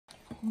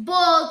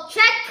Bowl,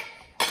 check.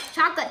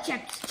 Chocolate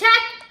chips,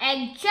 check.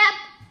 Egg, check.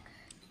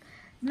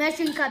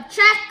 Measuring cup,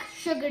 check.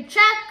 Sugar,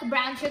 check.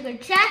 Brown sugar,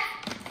 check.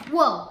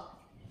 Whoa.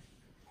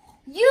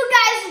 You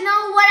guys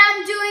know what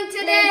I'm doing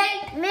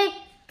today?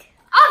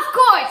 Of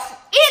course,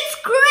 it's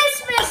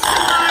Christmas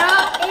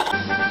tomorrow.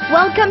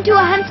 Welcome to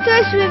Ahan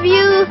Toys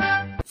review.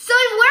 So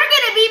we're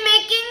gonna be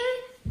making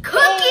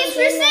cookies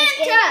for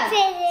Santa.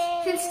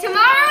 Since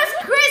tomorrow's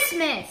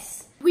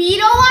Christmas, we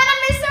don't want to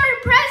miss our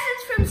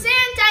presents from Santa.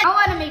 I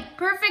want to make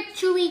perfect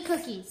chewy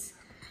cookies.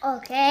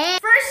 Okay.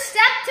 First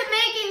step to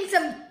making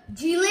some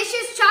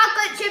delicious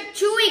chocolate chip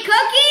chewy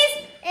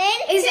cookies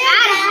is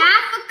add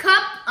half a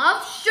cup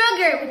of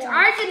sugar, which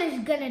Arjun is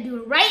gonna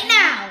do right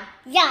now.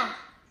 Yeah.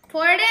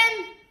 Pour it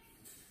in.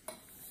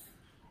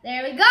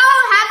 There we go,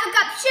 half a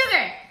cup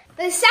sugar.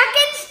 The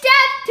second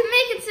step to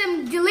making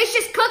some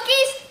delicious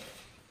cookies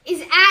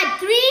is add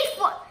 3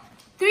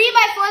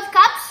 by 4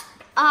 cups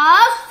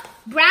of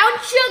brown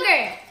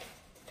sugar.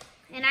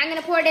 And I'm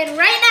gonna pour it in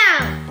right now.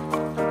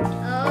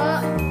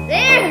 Oh,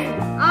 there,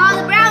 all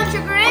the brown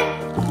sugar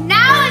in.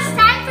 Now it's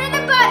time for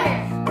the butter.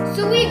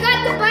 So we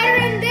got the butter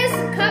in this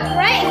cup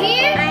right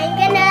here. I'm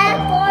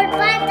gonna pour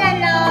butter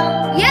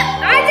now. Yep,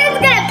 Arjun's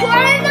gonna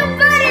pour in the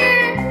butter.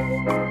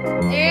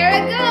 There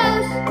it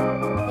goes.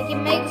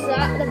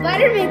 The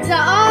butter makes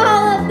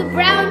all of the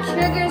brown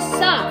sugar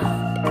soft.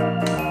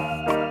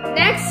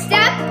 Next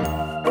step,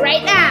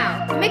 right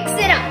now, mix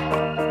it up.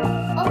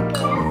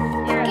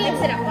 Okay.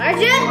 Mix it up,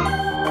 Arjun.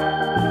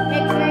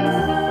 Mix.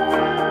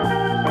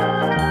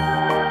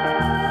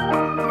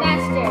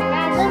 Faster.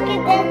 Look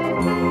at them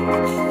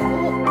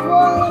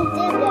rolling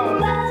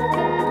together.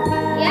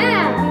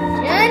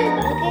 Yeah, Arjun.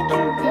 Look at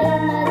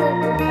them.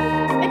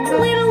 Mix a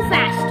little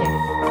faster.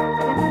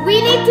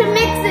 We need to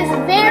mix this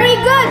very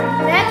good.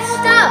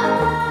 Next up,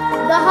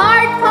 the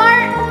hard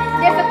part,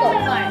 difficult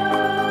part,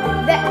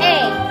 the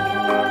egg.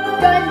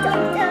 Dun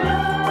dun dun.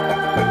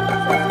 So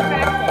let's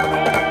crack the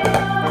egg.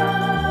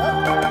 Whoop.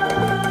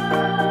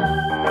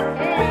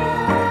 Okay.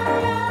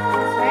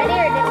 It's ready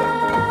or difficult?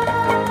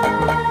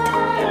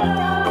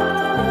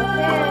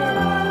 Okay.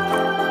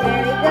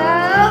 There we go.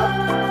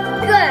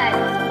 Good.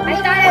 I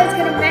thought I was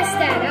gonna mess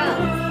that up.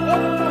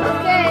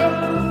 Okay.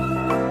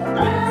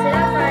 Mix it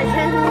up,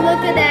 Arjun.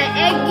 Look at that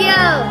egg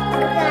yolk.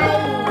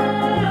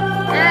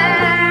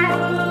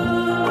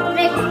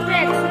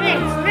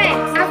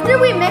 After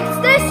we mix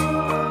this,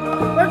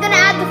 we're gonna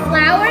add the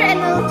flour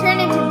and it'll turn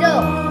into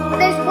dough. But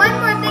there's one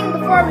more thing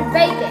before we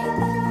bake it.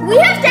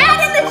 We have to add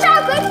in the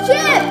chocolate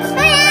chips!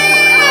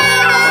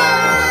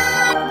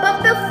 But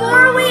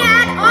before we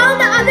add all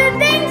the other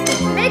things,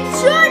 make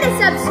sure to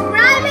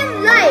subscribe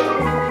and like.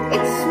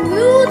 It's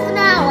smooth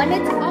now and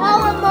it's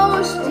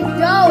almost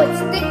dough,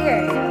 it's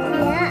thicker.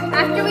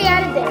 Yeah. After we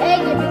added the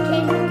egg, it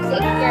became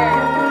thicker.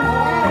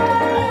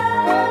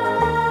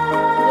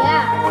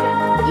 Yeah,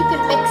 you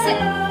can mix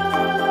it.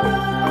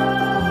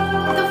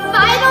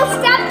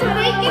 Step to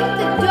making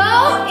the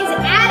dough is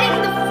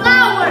adding the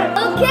flour.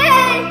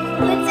 Okay,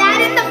 let's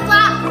add in the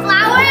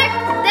flour,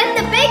 then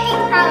the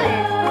baking powder.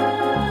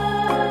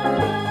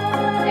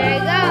 There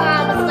you go,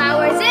 all the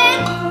flour's in.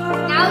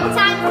 Now it's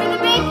time for the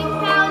baking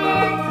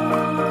powder.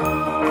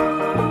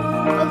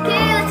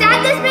 Okay, let's add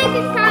this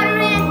baking powder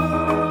in.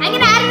 I'm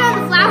gonna add it on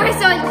the flour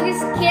so it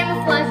just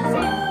camouflages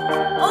in.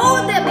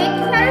 Oh, the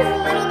baking powder is a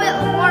little bit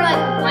more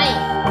like white.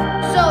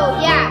 So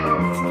yeah,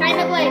 it's kind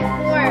of like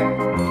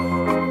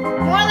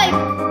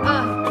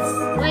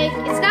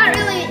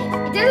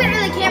it doesn't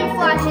really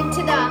camouflage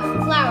into the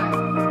flour.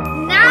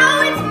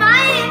 Now it's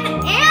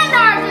mine and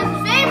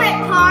Arjun's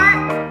favorite part,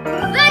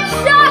 the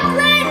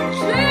chocolate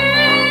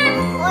chip!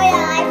 Oh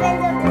yeah, I bet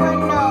the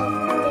one no.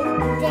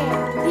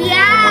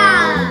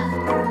 Yeah!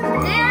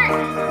 There,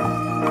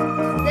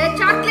 the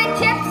chocolate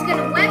chip's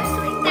gonna web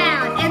swing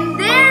down, and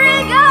there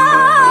it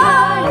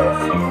goes!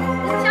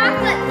 The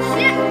chocolate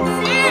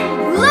chip's in!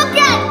 Look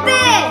at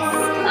this!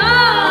 Oh!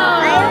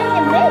 I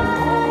only made.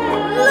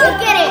 Look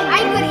at it!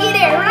 I could eat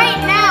it right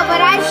now,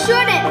 but I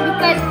shouldn't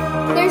because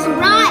there's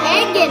raw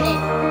egg in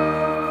it.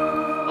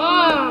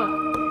 Oh.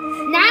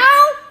 Now,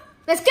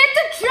 let's get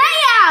the tray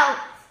out.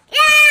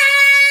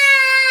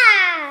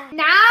 Yeah!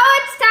 Now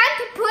it's time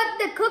to put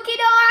the cookie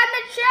dough on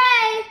the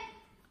tray.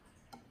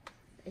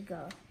 There you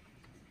go.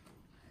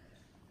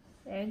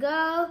 There you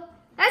go.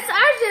 That's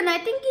Arjun. I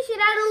think you should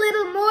add a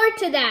little more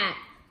to that.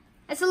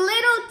 That's a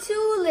little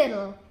too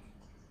little.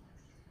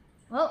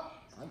 Well,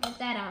 I'll get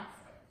that off.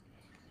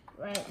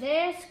 Right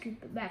there,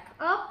 scoop it back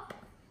up.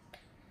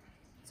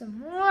 Some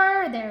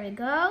more, there we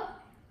go.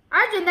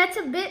 Arjun, that's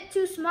a bit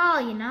too small,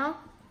 you know?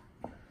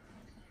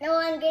 No,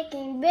 I'm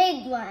getting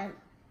big one.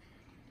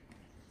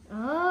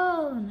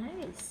 Oh,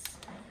 nice.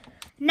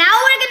 Now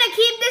we're gonna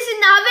keep this in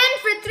the oven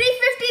for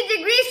 350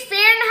 degrees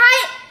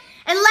Fahrenheit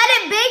and let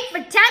it bake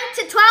for 10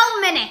 to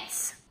 12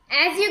 minutes.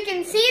 As you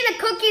can see, the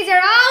cookies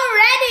are all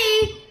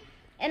ready.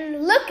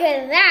 And look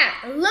at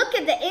that. Look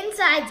at the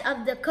insides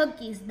of the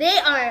cookies. They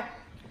are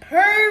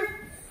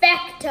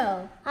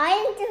perfecto.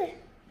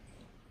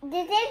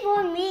 This is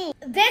for me.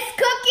 This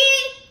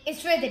cookie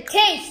is for the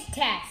taste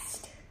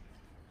test.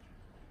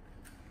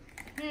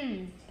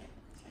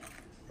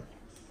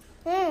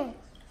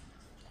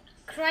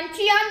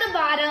 Crunchy on the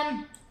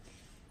bottom,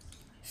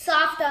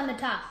 soft on the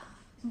top,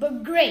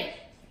 but great.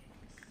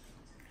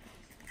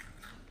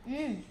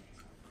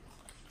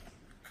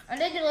 Are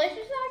they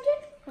delicious, Arjun?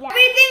 Yeah.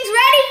 Everything's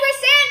ready for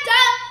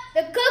Santa.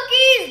 The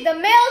cookies, the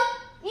milk,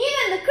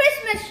 even the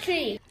Christmas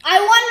tree. I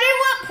wonder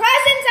what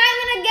presents I'm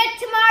gonna get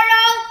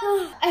tomorrow.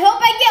 I hope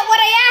I get what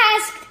I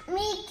asked.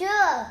 Me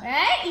too.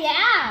 Right?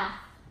 Yeah.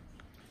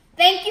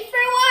 Thank you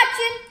for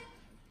watching.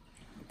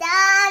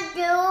 Thank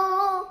you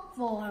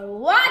For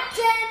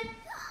watching.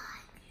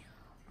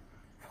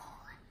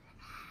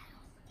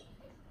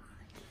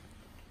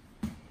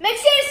 Make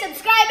sure to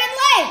subscribe and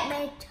like.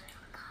 Make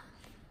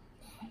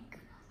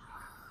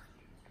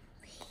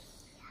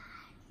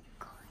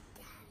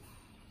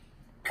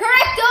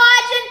Correct,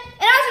 Arjun.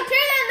 And also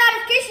turn on the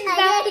notifications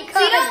bell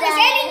so you don't miss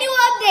any new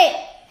update.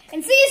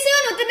 And see you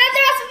soon with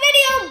another awesome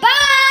video.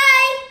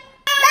 Bye.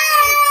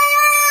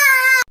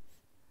 Bye.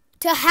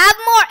 To have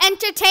more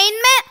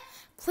entertainment,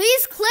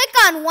 please click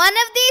on one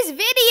of these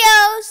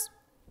videos.